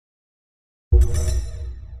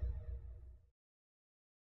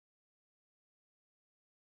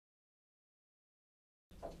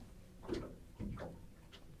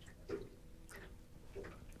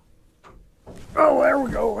Oh, there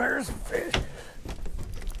we go. There's a fish.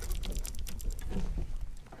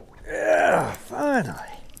 Yeah, finally.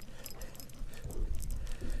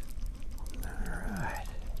 All right.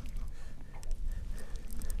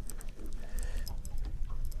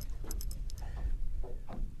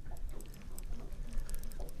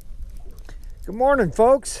 Good morning,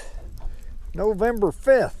 folks. November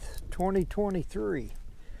 5th, 2023.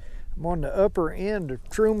 I'm on the upper end of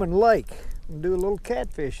Truman Lake. I'm gonna do a little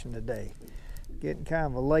catfishing today. Getting kind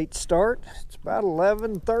of a late start. It's about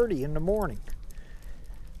 11:30 in the morning.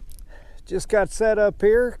 Just got set up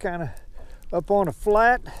here, kind of up on a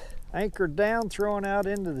flat, anchored down, throwing out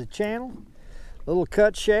into the channel. Little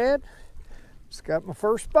cut shad. Just got my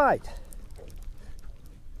first bite.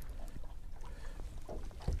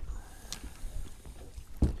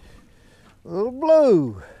 Little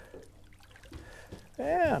blue.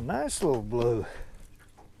 Yeah, nice little blue.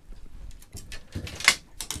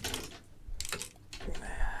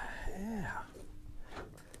 Yeah.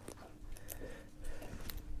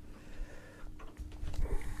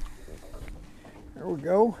 There we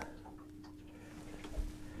go.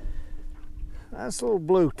 Nice little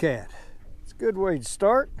blue cat. It's a good way to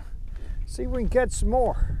start. See if we can catch some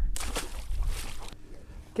more.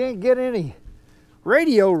 Can't get any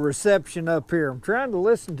radio reception up here. I'm trying to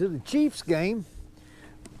listen to the Chiefs game,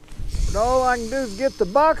 but all I can do is get the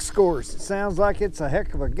box scores. It sounds like it's a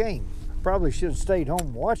heck of a game. Probably should have stayed home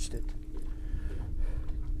and watched it.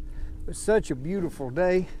 It's such a beautiful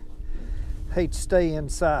day. Hate to stay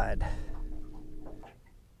inside.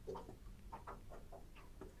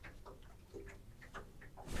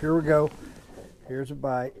 Here we go. Here's a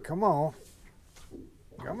bite. Come on.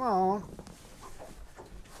 Come on.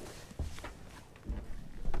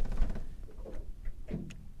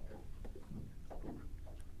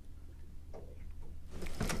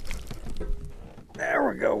 There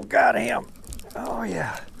we go, got him. Oh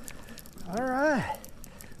yeah. All right.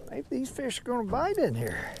 Maybe these fish are gonna bite in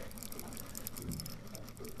here.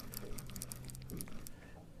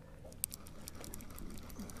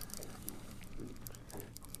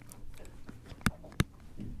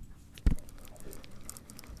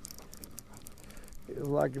 Feels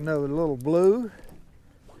like another little blue.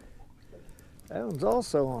 That one's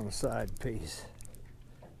also on a side piece.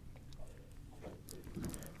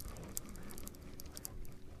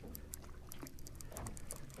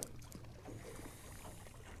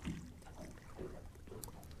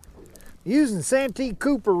 Using Santee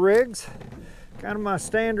Cooper rigs, kind of my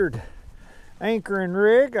standard anchoring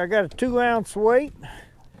rig. I got a 2-ounce weight,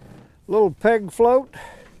 little peg float,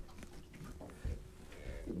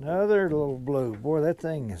 another little blue. Boy, that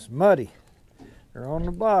thing is muddy. They're on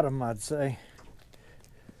the bottom, I'd say.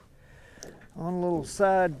 On a little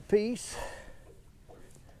side piece.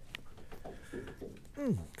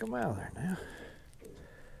 Come out of there now.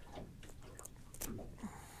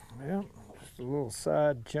 Well, just a little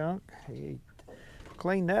side chunk.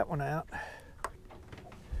 Clean that one out.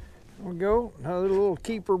 There we go, another little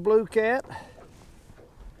keeper blue cat.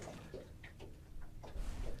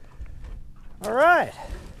 All right,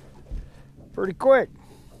 pretty quick.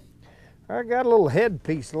 I got a little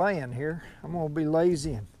headpiece laying here. I'm gonna be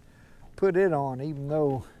lazy and put it on, even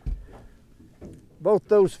though both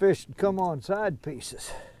those fish would come on side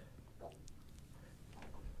pieces.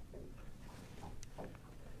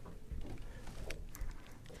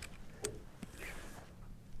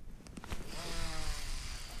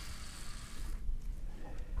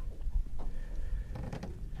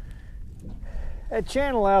 That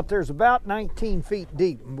channel out there is about 19 feet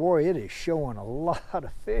deep, and boy, it is showing a lot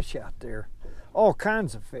of fish out there. All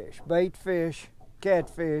kinds of fish, bait fish,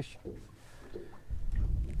 catfish.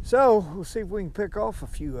 So we'll see if we can pick off a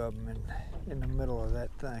few of them in the middle of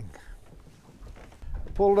that thing. I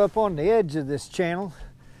pulled up on the edge of this channel.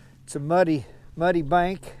 It's a muddy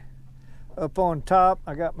bank. Up on top,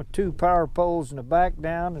 I got my 2 power poles in the back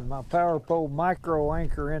down and my power pole micro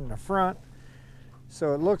anchor in the front.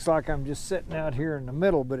 So it looks like I'm just sitting out here in the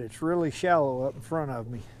middle, but it's really shallow up in front of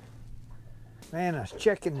me. Man, I was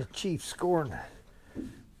checking the Chiefs score and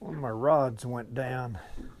one of my rods went down.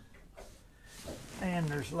 And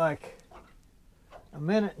there's like 1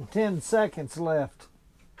 minute and 10 seconds left.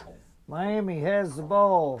 Miami has the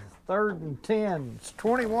ball, 3rd and 10. It's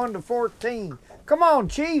 21-14. Come on,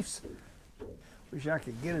 Chiefs. Wish I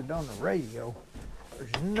could get it on the radio.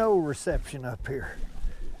 There's no reception up here.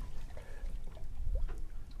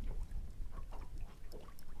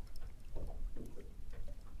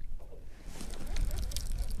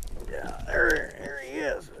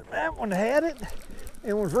 one had it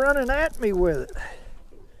and was running at me with it.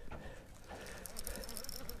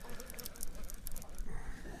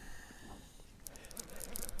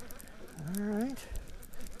 All right.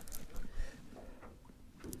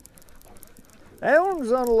 That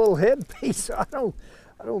one's on a little headpiece. I don't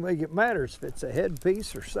think it matters if it's a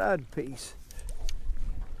headpiece or side piece.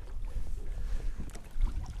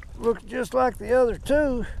 Looks just like the other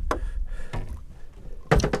two.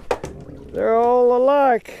 They're all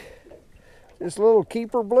alike. Just little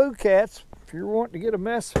keeper blue cats. If you're wanting to get a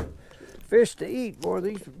mess of fish to eat, boy,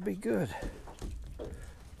 these would be good.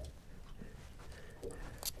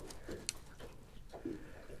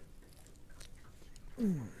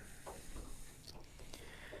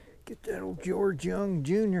 Get that old George Young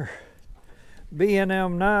Jr. B&M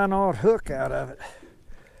 9/0 hook out of it.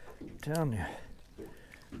 I'm telling you,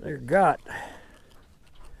 they're got.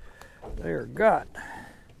 They're got.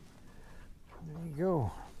 There you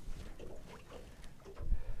go.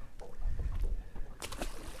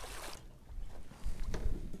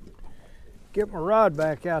 Get my rod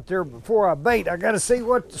back out there before I bait. I got to see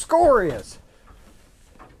what the score is.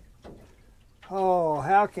 Oh,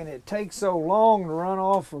 how can it take so long to run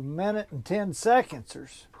off a minute and 10 seconds or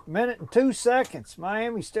a minute and 2 seconds?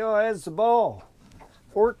 Miami still has the ball.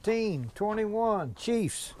 14-21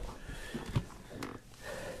 Chiefs.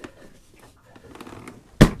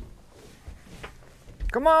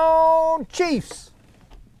 Come on, Chiefs.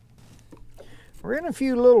 We're in a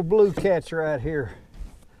few little blue cats right here.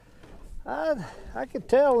 I could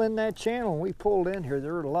tell in that channel when we pulled in here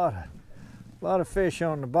there were a lot of fish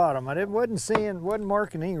on the bottom. I wasn't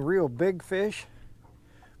marking any real big fish.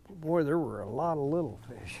 But boy, there were a lot of little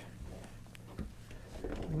fish.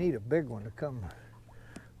 We need a big one to come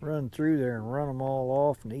run through there and run them all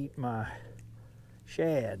off and eat my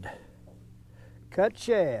shad. Cut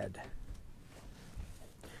shad.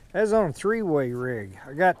 That's on a 3-way rig.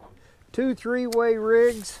 I got 2 3-way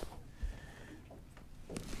rigs.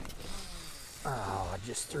 Oh, I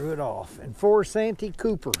just threw it off. And 4 Santee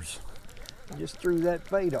Coopers. I just threw that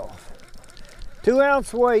bait off.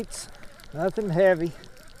 2-ounce weights, nothing heavy.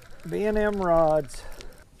 B&M rods.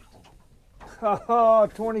 Oh,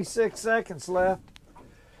 26 seconds left.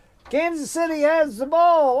 Kansas City has the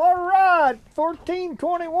ball. All right,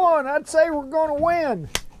 14-21. I'd say we're going to win.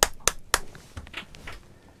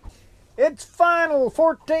 It's final,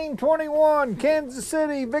 14-21. Kansas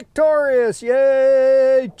City victorious.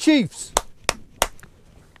 Yay, Chiefs.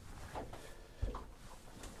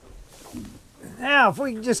 Now, if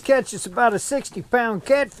we can just catch us about a 60-pound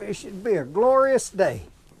catfish, it'd be a glorious day.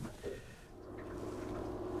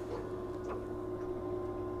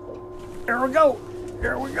 There we go.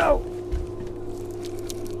 There we go.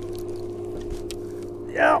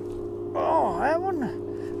 Yep. Oh, that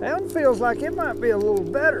one feels like it might be a little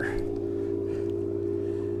better.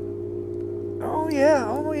 Oh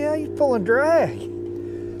yeah, he's pulling drag.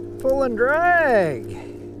 Pulling drag.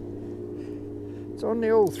 It's on the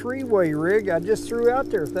old 3-way rig I just threw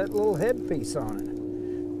out there with that little headpiece on it.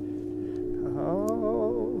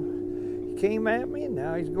 Oh, he came at me and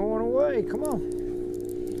now he's going away. Come on.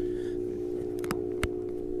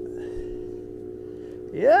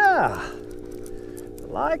 Yeah, I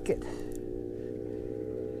like it.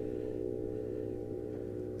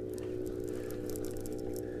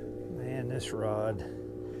 Man, this rod,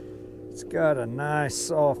 it's got a nice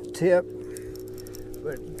soft tip,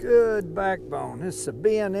 but good backbone. This is a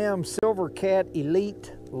B&M Silver Cat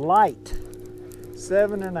Elite Light,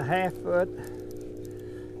 7.5 foot.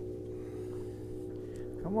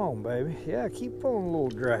 Come on, baby. Yeah, keep pulling a little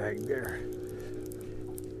drag there.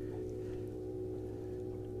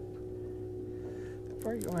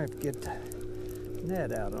 Probably gonna have to get the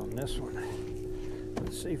net out on this one.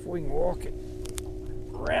 Let's see if we can walk it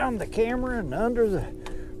around the camera and under the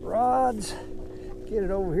rods. Get it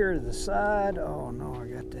over here to the side. Oh no, I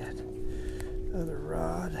got that other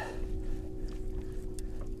rod.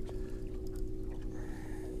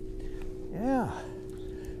 Yeah.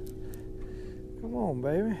 Come on,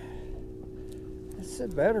 baby. It's a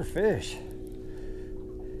better fish.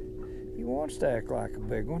 He wants to act like a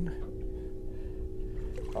big one.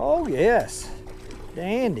 Oh yes,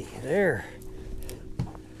 dandy there.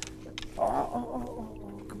 Oh,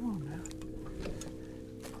 come on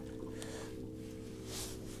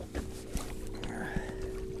now.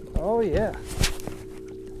 Oh yeah.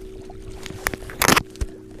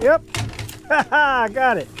 Yep, I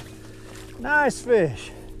got it. Nice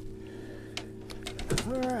fish.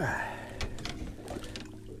 All right.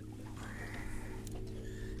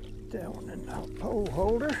 Get that one in the pole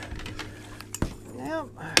holder. Yep.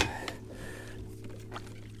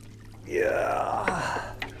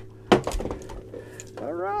 Yeah.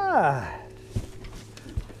 right.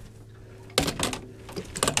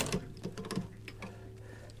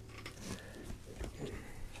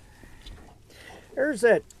 There's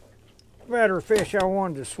that better fish I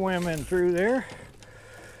wanted to swim in through there.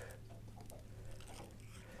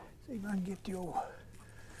 See if I can get the old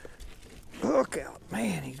hook out.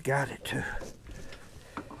 Man, he's got it too.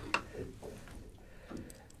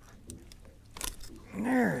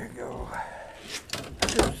 There you go.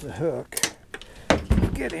 There's the hook.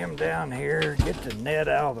 Get him down here, get the net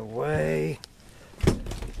out of the way.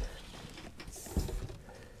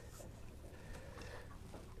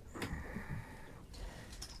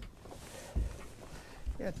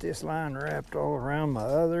 Got this line wrapped all around my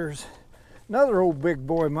others. Another old big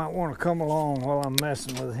boy might want to come along while I'm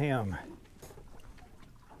messing with him.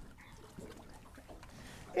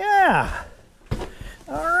 Yeah.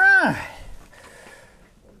 All right.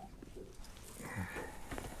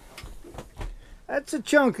 That's a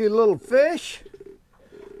chunky little fish.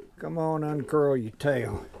 Come on, uncurl your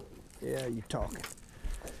tail. Yeah, you're talking.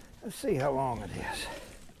 Let's see how long it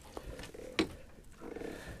is.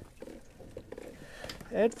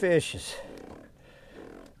 That fish is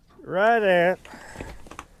right at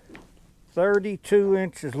 32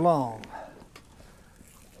 inches long.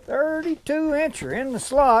 32 incher in the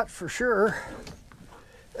slot for sure.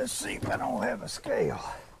 Let's see if I don't have a scale.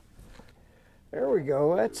 There we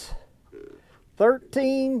go. That's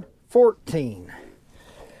 13, 14.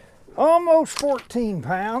 Almost 14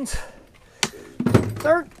 pounds.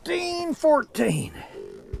 13, 14.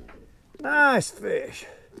 Nice fish.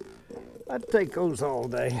 I'd take those all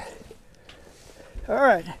day. All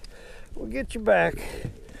right, we'll get you back,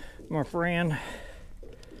 my friend.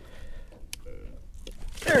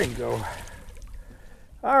 There you go.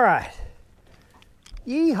 All right.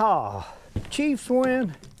 Yeehaw. Chiefs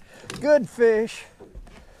win. Good fish.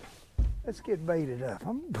 Let's get baited up.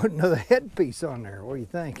 I'm gonna put another headpiece on there. What do you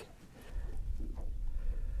think?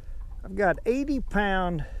 I've got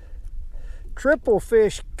 80-pound triple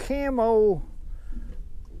fish camo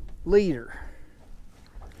leader.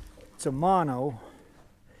 It's a mono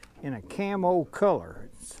in a camo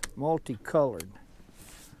color. It's multicolored.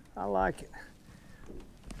 I like it.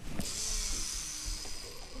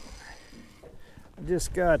 I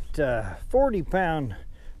just got 40-pound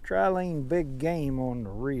trilene big game on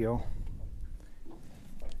the reel.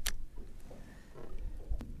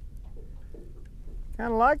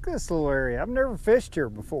 Kind of like this little area. I've never fished here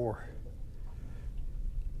before.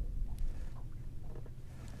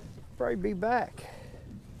 Probably be back.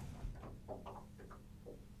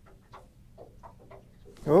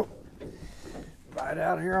 Oh, right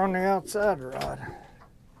out here on the outside rod.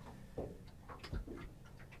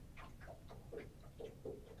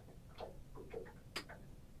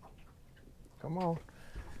 Come on.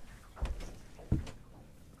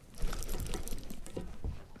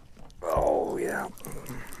 Oh, yeah.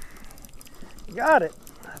 Got it,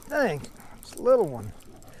 I think. It's a little one.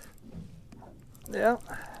 Yeah.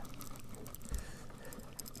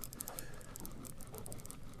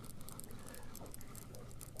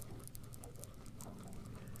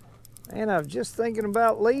 And I was just thinking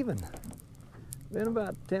about leaving. Been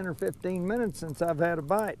about 10 or 15 minutes since I've had a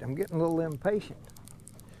bite. I'm getting a little impatient.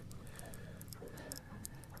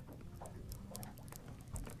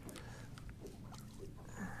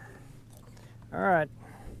 All right,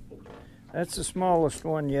 that's the smallest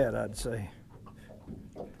one yet, I'd say.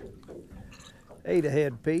 Ate a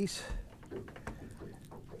head piece.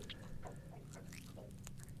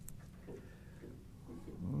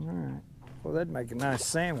 All right, well, that'd make a nice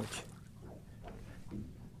sandwich.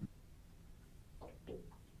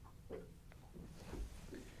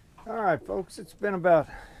 All right, folks, it's been about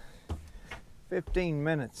 15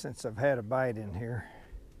 minutes since I've had a bite in here.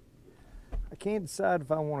 I can't decide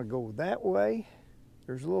if I want to go that way.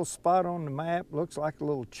 There's a little spot on the map, looks like a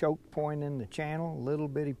little choke point in the channel, a little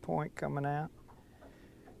bitty point coming out.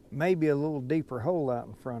 Maybe a little deeper hole out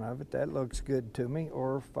in front of it, that looks good to me.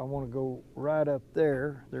 Or if I want to go right up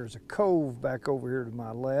there, there's a cove back over here to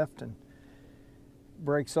my left and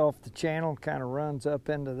breaks off the channel, kind of runs up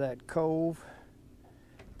into that cove.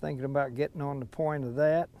 Thinking about getting on the point of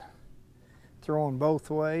that, throwing both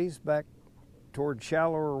ways back toward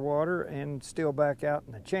shallower water and still back out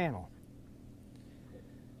in the channel.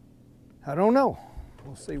 I don't know.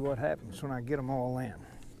 We'll see what happens when I get them all in.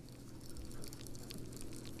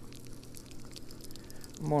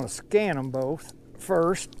 I'm going to scan them both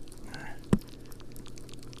first.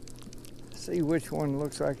 See which one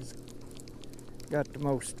looks like it's got the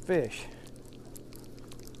most fish.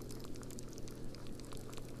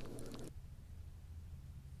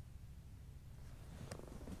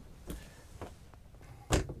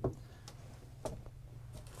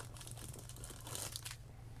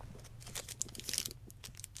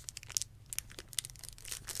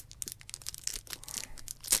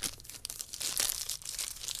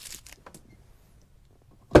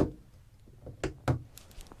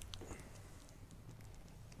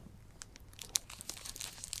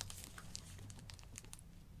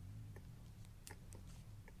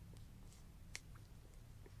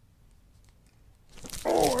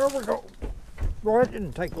 There we go. Boy, it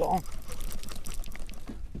didn't take long.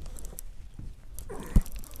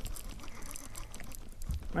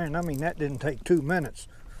 Man, I mean, that didn't take 2 minutes.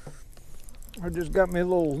 I just got me a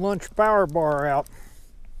little lunch power bar out.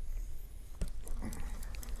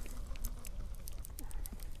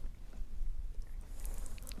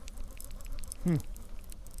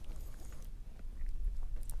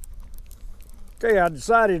 Okay, I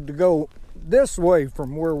decided to go this way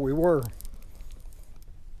from where we were.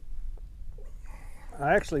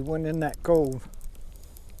 I actually went in that cove,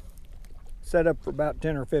 set up for about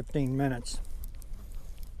 10 or 15 minutes.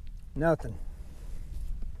 Nothing.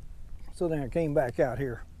 So then I came back out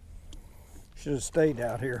here. Should have stayed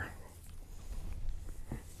out here.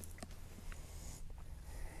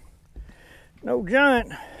 No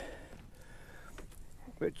giant,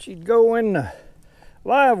 but she'd go in the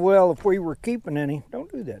live well if we were keeping any.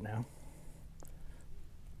 Don't do that now.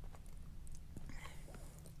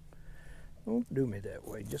 Don't do me that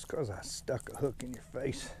way just because I stuck a hook in your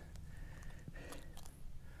face.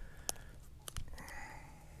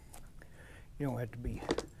 You don't have to be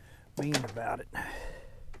mean about it.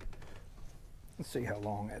 Let's see how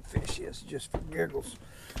long that fish is, just for giggles.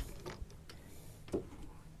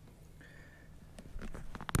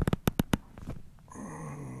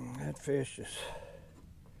 That fish is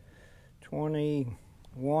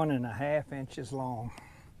 21.5 inches long.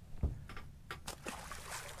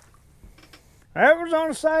 That was on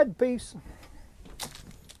a side piece.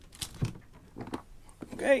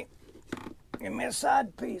 Okay, give me a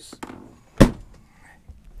side piece.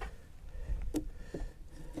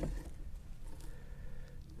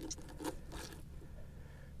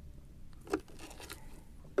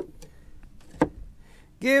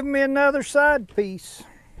 Give me another side piece.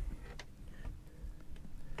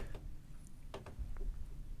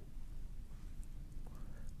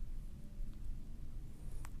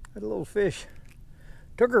 That little fish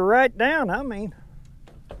took her right down. I mean,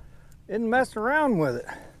 didn't mess around with it.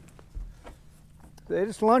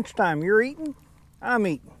 It's lunchtime. You're eating, I'm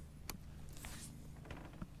eating.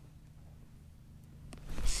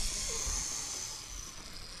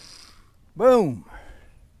 Boom.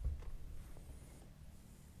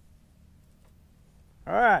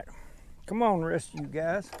 All right, come on, rest of you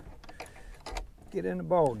guys. Get in the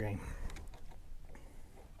ball game.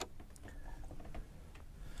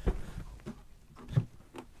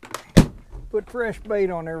 Put fresh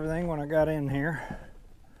bait on everything when I got in here.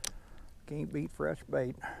 Can't beat fresh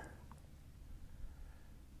bait.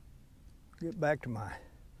 Get back to my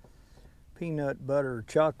peanut butter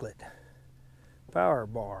chocolate power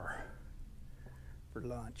bar for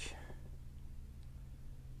lunch.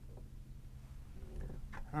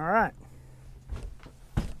 All right.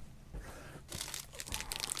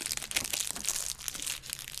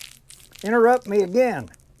 Interrupt me again.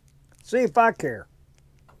 See if I care.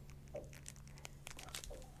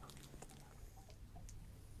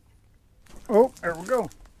 Oh, there we go.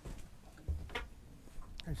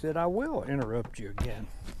 I said I will interrupt you again.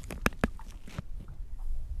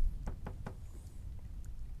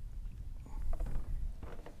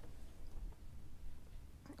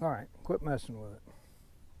 All right, quit messing with it.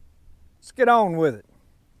 Let's get on with it.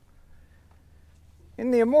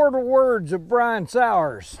 In the immortal words of Brian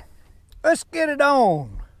Sowers, let's get it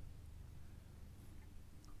on.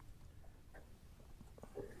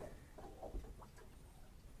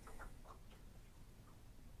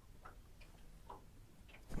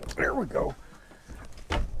 There we go.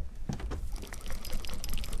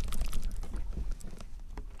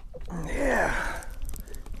 Yeah.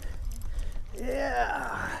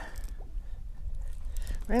 Yeah.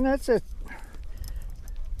 Man, that's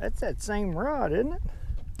that same rod, isn't it?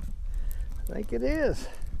 I think it is.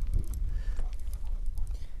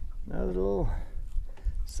 Another little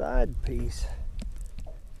side piece.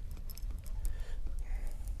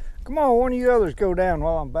 Come on, one of you others go down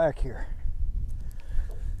while I'm back here.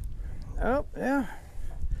 Oh, yeah.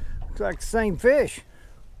 Looks like the same fish.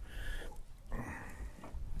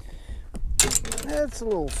 That's a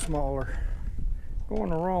little smaller.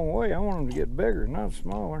 Going the wrong way. I want them to get bigger, not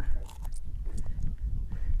smaller.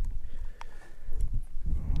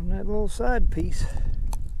 On that little side piece.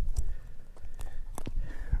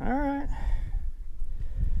 All right.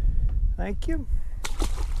 Thank you.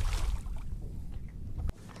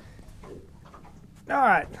 All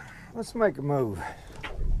right, let's make a move.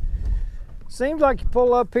 Seems like you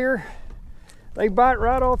pull up here, they bite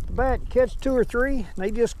right off the bat, catch 2 or 3, and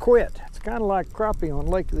they just quit. It's kind of like crappie on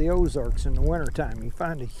Lake of the Ozarks in the wintertime. You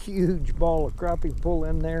find a huge ball of crappie, pull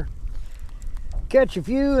in there, catch a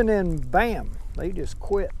few, and then bam, they just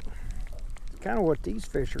quit. It's kind of what these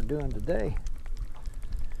fish are doing today.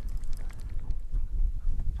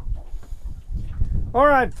 All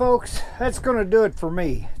right, folks, that's going to do it for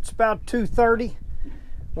me. It's about 2:30.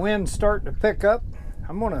 Wind's starting to pick up.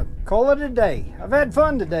 I'm going to call it a day. I've had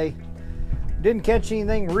fun today. Didn't catch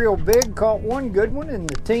anything real big. Caught one good one in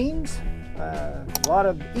the teens. A lot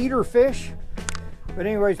of eater fish. But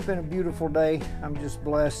anyway, it's been a beautiful day. I'm just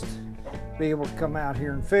blessed to be able to come out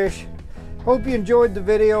here and fish. Hope you enjoyed the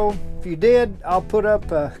video. If you did, I'll put up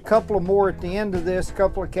a couple of more at the end of this, a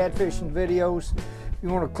couple of catfishing videos. If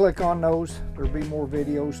you want to click on those, there'll be more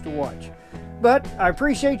videos to watch. But I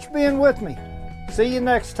appreciate you being with me. See you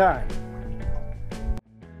next time.